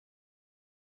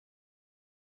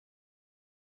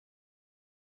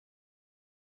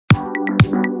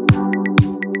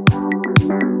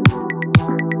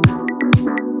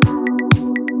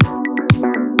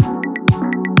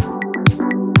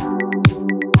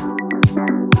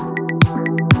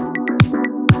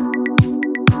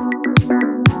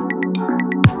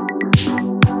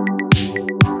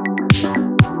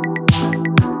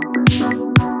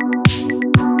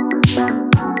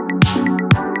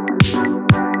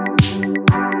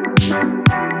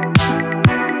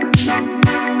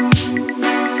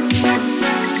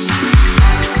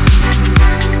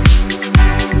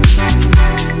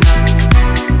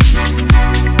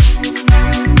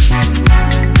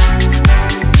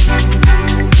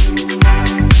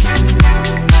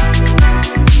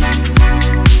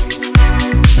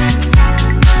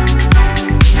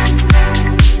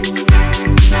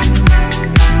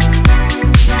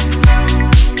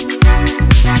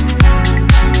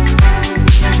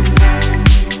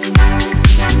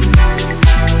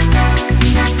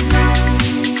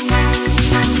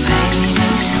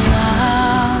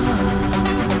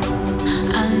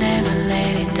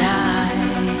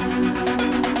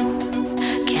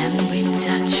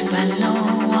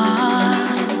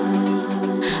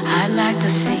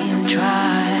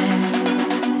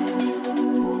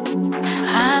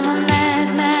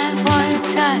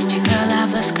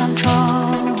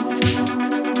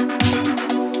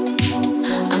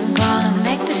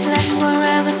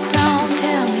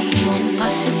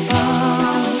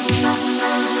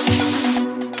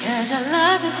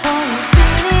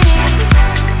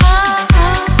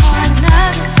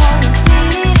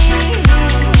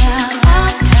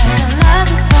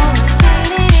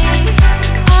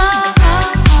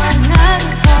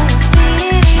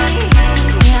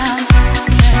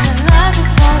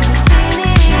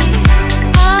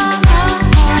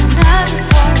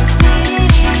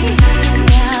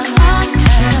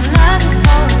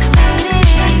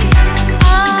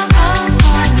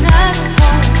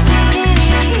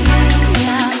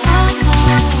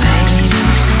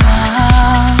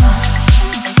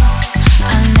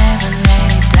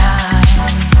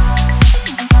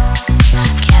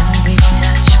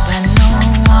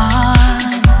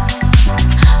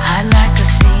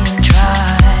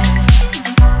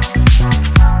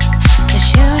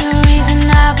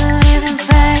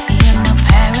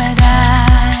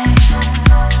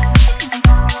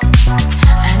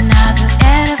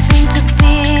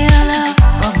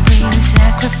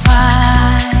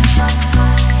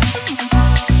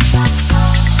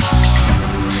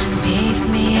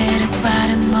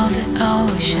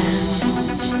ocean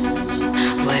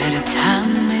where the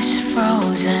time is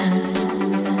frozen,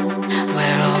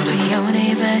 where all the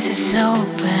universe is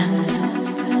open.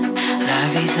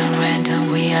 Life is a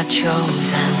random, we are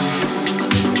chosen.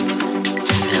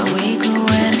 And we go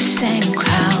in the same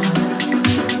cloud,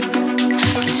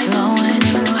 keep slowing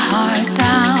your heart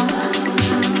down.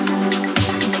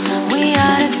 We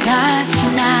are the gods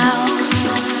now,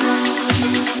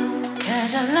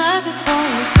 'cause I love you for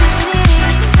infinity.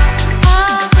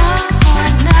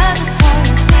 Another for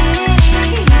infinity.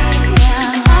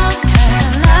 'Cause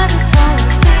I love you for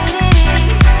infinity.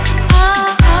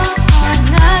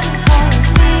 Another for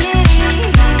infinity.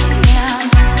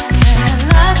 'Cause I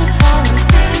love you for infinity. Another for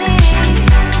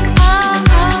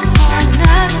infinity.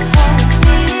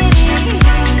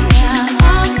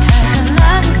 'Cause I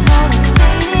love you for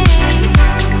infinity.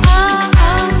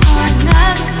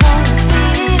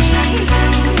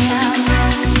 Another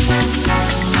for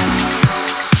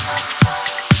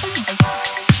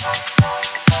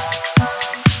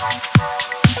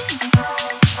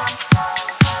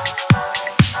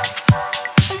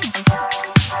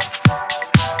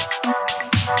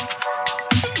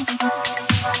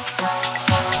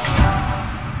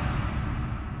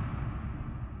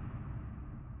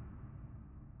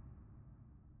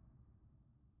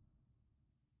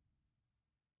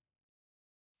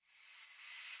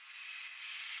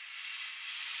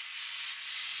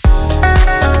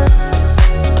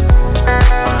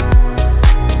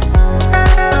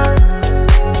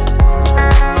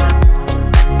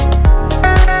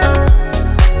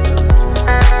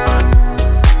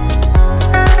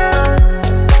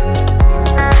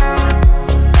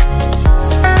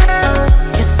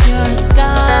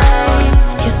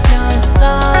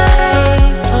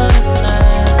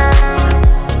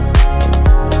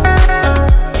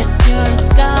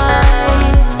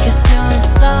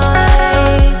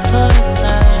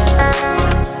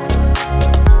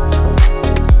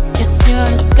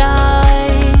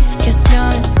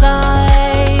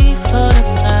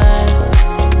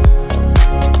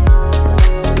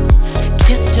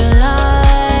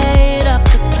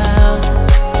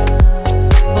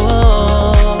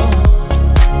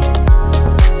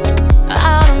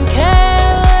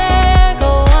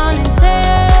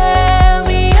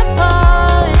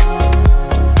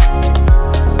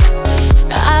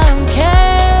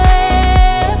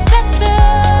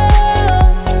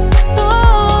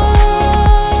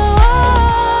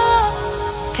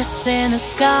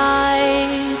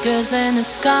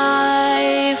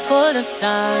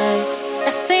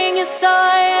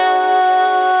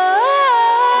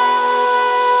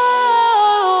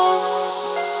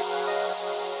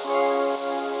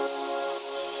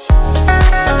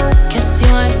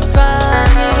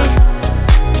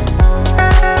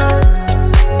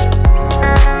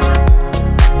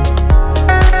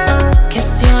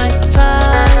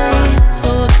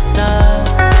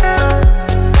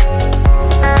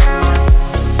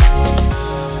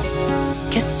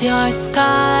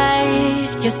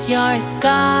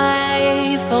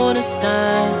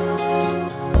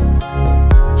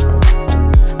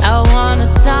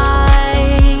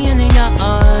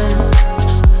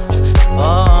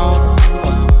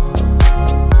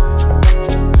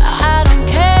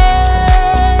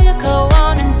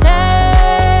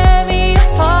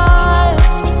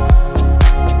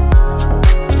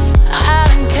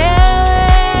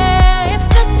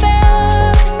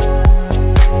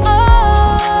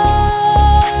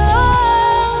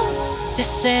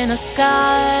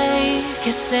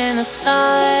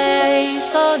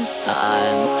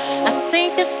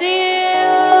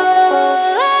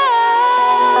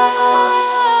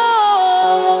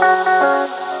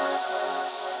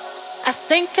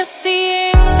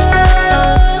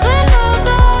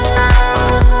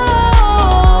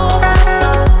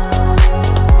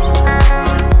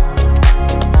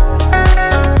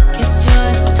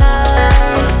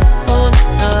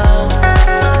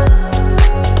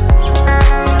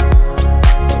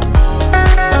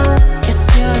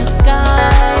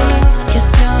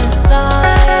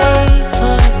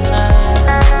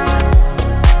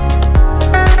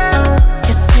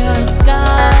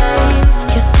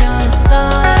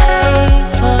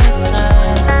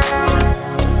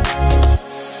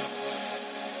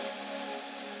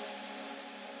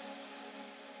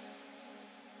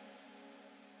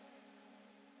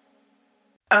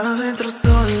Adentro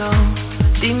solo,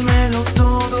 dímelo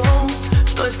todo.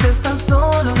 No estés tan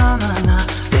solo, na, na, na.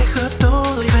 Deja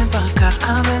todo y ven pa' acá.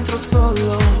 Adentro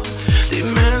solo,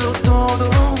 dímelo todo.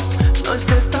 No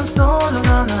estés tan solo,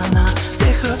 na, na, na.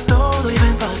 Deja todo y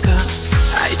ven pa' acá.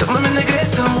 Ay, tómame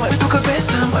negresa, mueve tu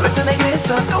cabeza. Muévete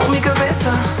negresa, toma mi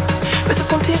cabeza. Besas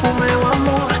con contigo, meu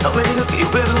amor. Não me digas que eu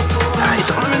perdo tudo. Ai,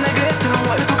 toma-me negresa,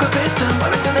 mueve tu cabeça,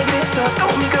 muévete negresa,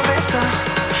 toma mi cabeza.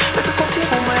 Estás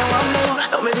contigo, meu amor.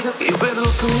 Não me digas que eu perdo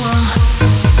tudo.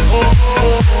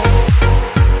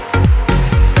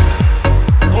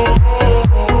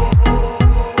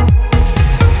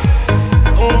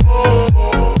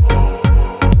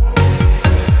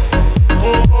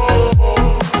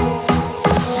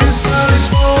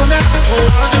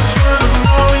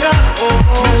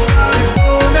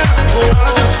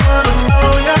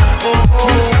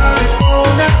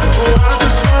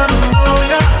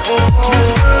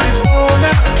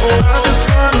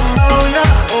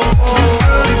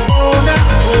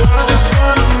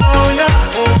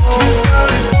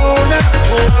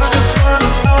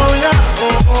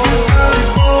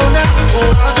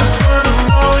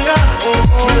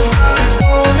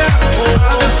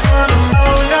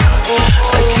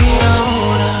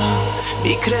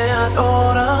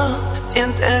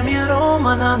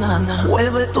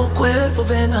 Mueve tu cuerpo,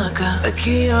 ven acá,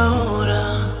 aquí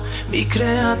ahora. Mi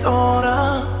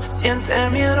creadora, siente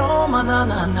mi aroma, na,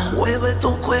 na, na. Mueve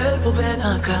tu cuerpo, ven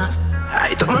acá.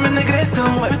 Ay, tómame negresa,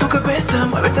 mueve tu cabeza,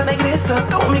 muévete negresa,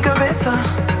 toma mi cabeza.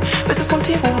 Estás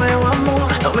contigo, meu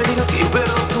amor, no me digas que yo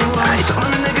perdo tú. Ay,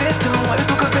 tómame negresa, mueve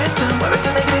tu cabeza, muévete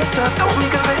negresa, toma mi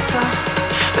cabeza.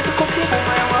 Estás contigo,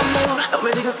 meu amor, no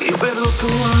me digas que yo perdo tú.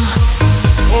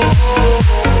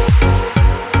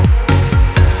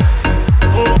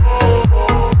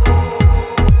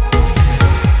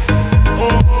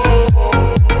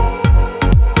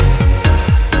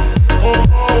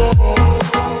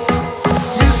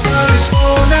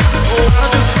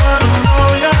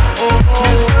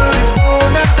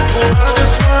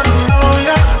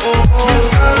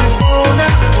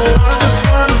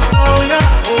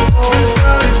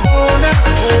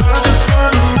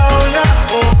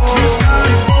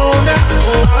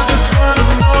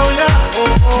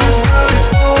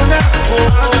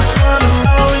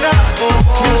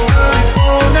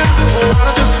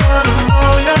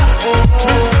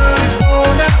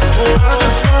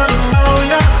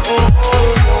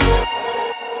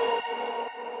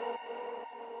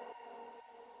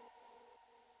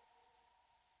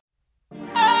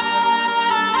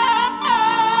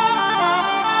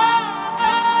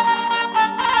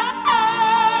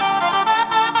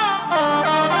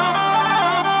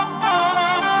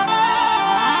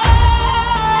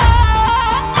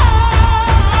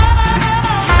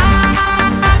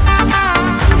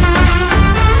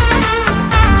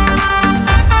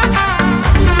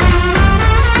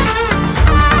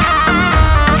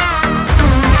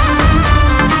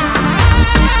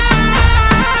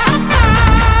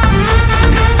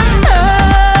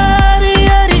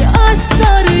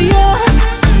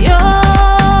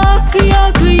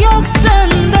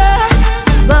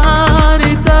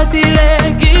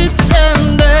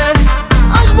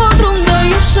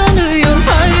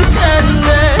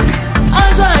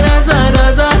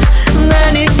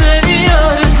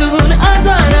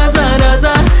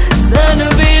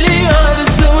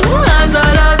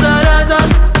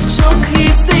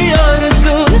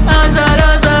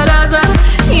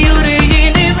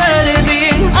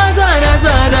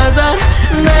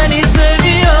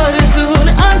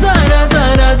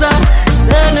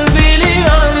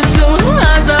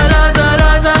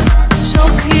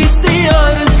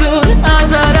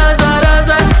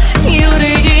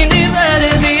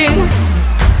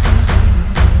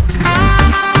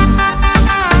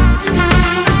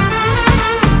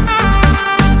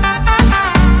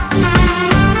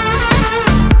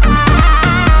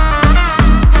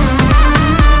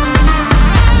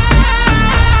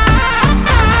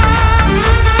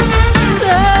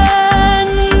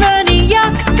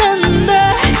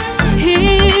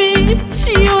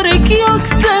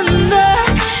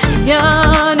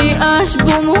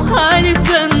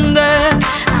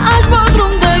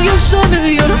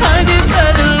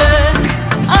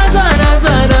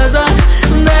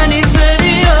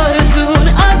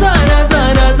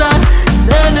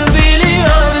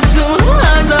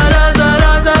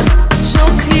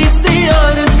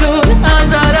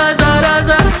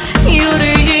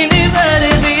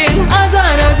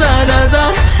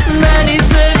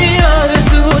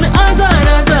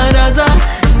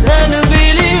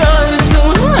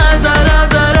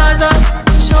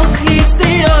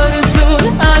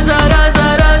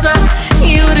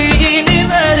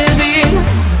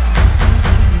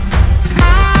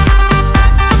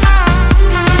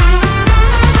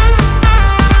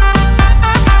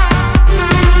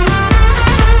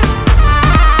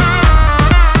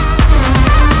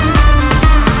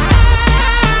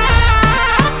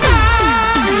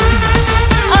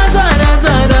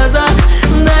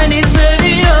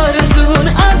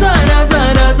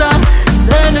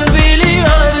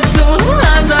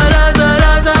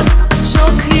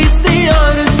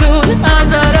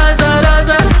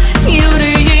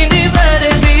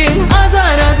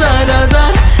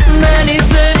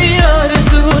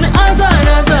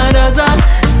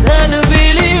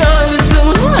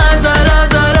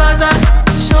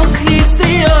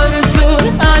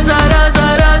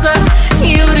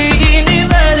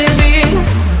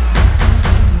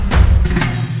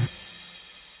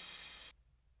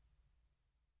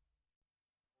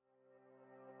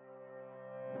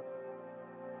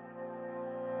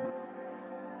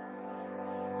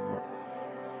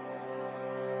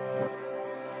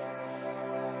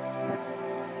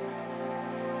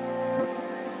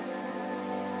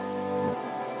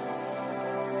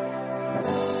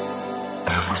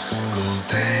 single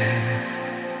day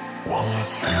won't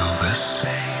feel the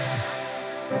same.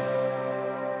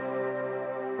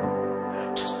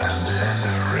 Standing in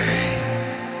the rain,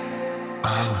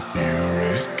 I'm here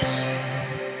again.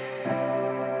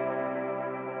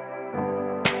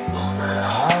 No matter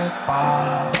how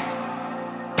far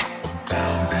or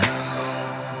down below,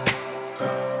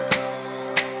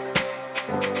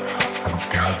 I've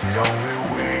got the only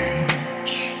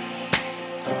reach.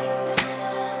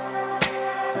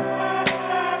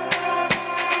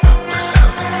 Just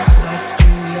help me get lost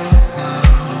in your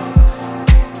love,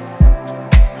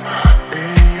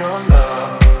 in your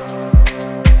love.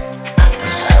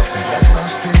 Just help me get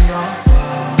lost in your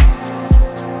love,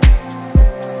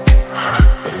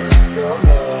 in your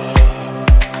love.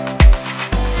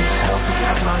 Just help me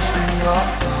get lost in your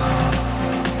love,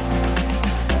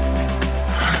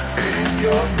 in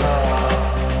your love.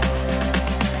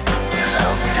 Just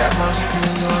help me get lost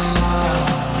in your love,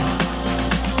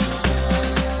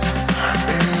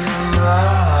 in your love.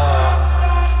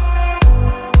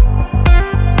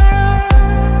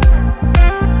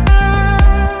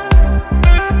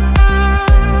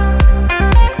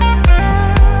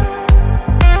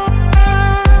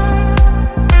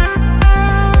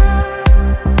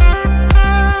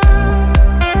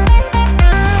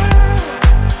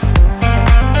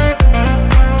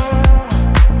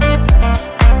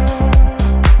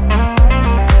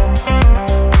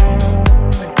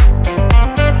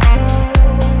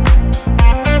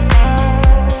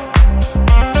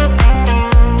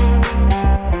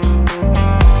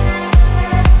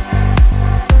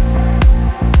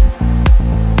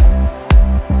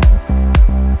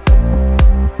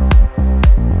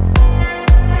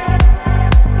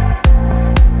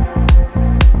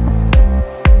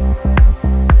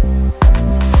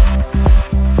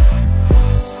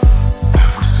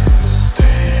 Every single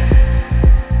day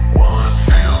won't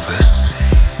feel the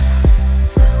same.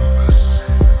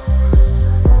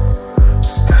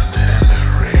 Standing in the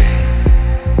rain,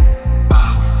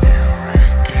 I'm here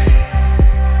again.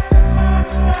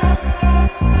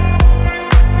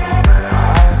 No matter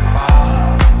how far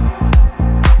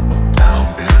or down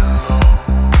below,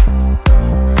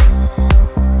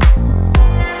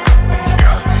 I've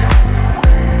got the only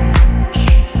reach.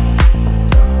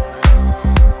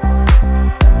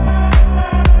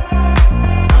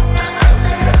 Just help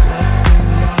me get lost in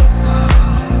your love,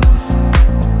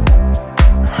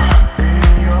 in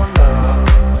your love.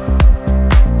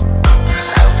 Just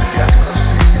help me get lost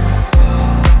in your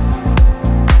love,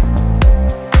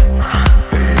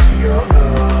 in your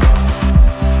love.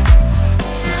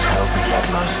 Just help me get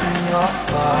lost in your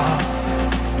love,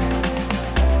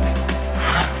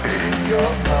 in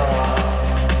your love.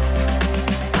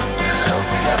 Just help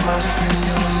me get lost in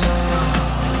your love,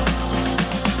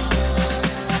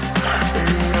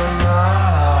 in your love.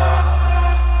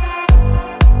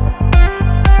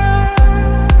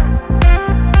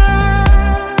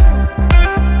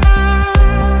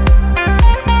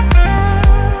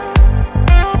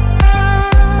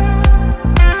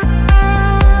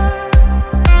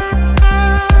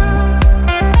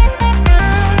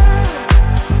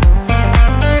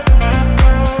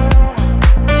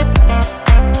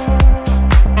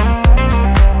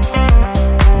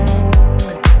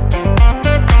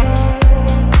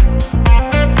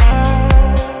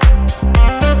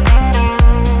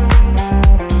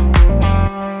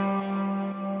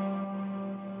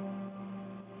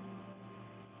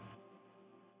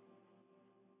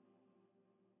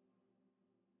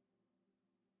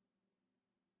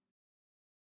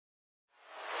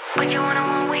 Put you on a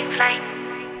one-way flight.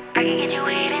 I can get you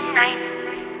away tonight.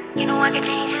 You know I can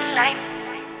change your life.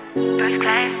 First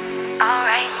class,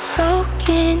 alright.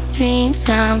 Broken dreams,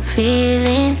 I'm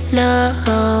feeling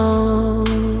low.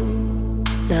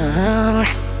 Low.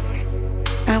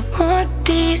 I walk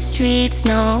these streets,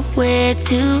 nowhere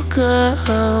to go.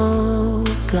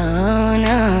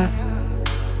 Gonna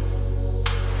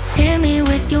hit me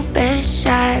with your best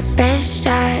shot, best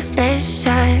shot, best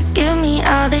shot. Give me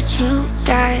all that you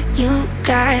got, you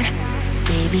got.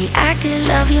 Baby, I could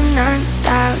love you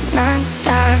non-stop,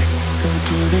 non-stop. Go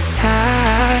to the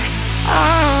top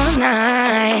all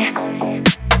night.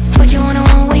 Put you on a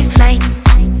one-way flight.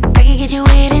 I can get you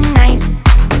away tonight.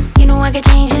 You know I could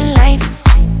change your life.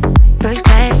 First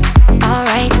class,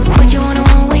 alright. Put you on a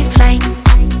one-way flight.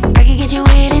 I can get you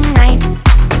away tonight.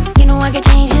 You know I could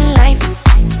change your life.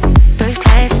 First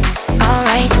class,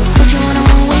 alright. Put you on a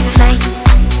one-way flight.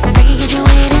 I can get you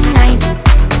away tonight.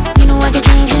 You know I could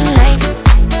change your life.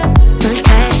 First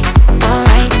class,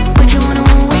 alright. Put you on a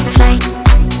one-way flight.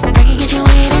 I can get you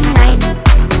away tonight.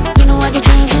 You know I could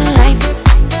change your life.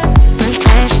 First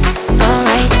class,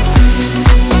 alright.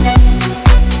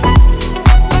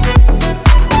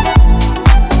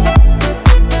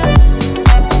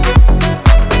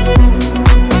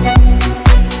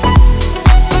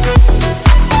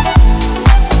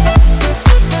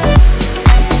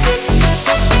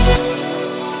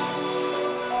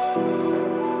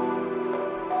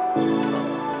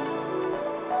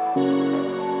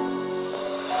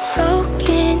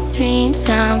 dreams,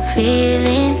 I'm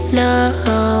feeling low,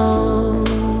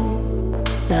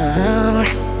 low.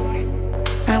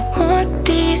 I walk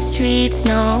these streets,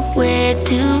 nowhere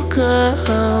to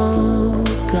go,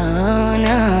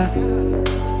 gonna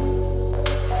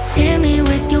hit me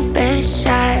with your best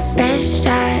shot, best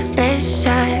shot, best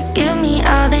shot. Give me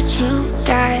all that you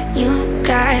got, you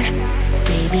got.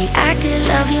 Baby, I could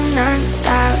love you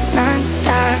non-stop,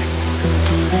 non-stop.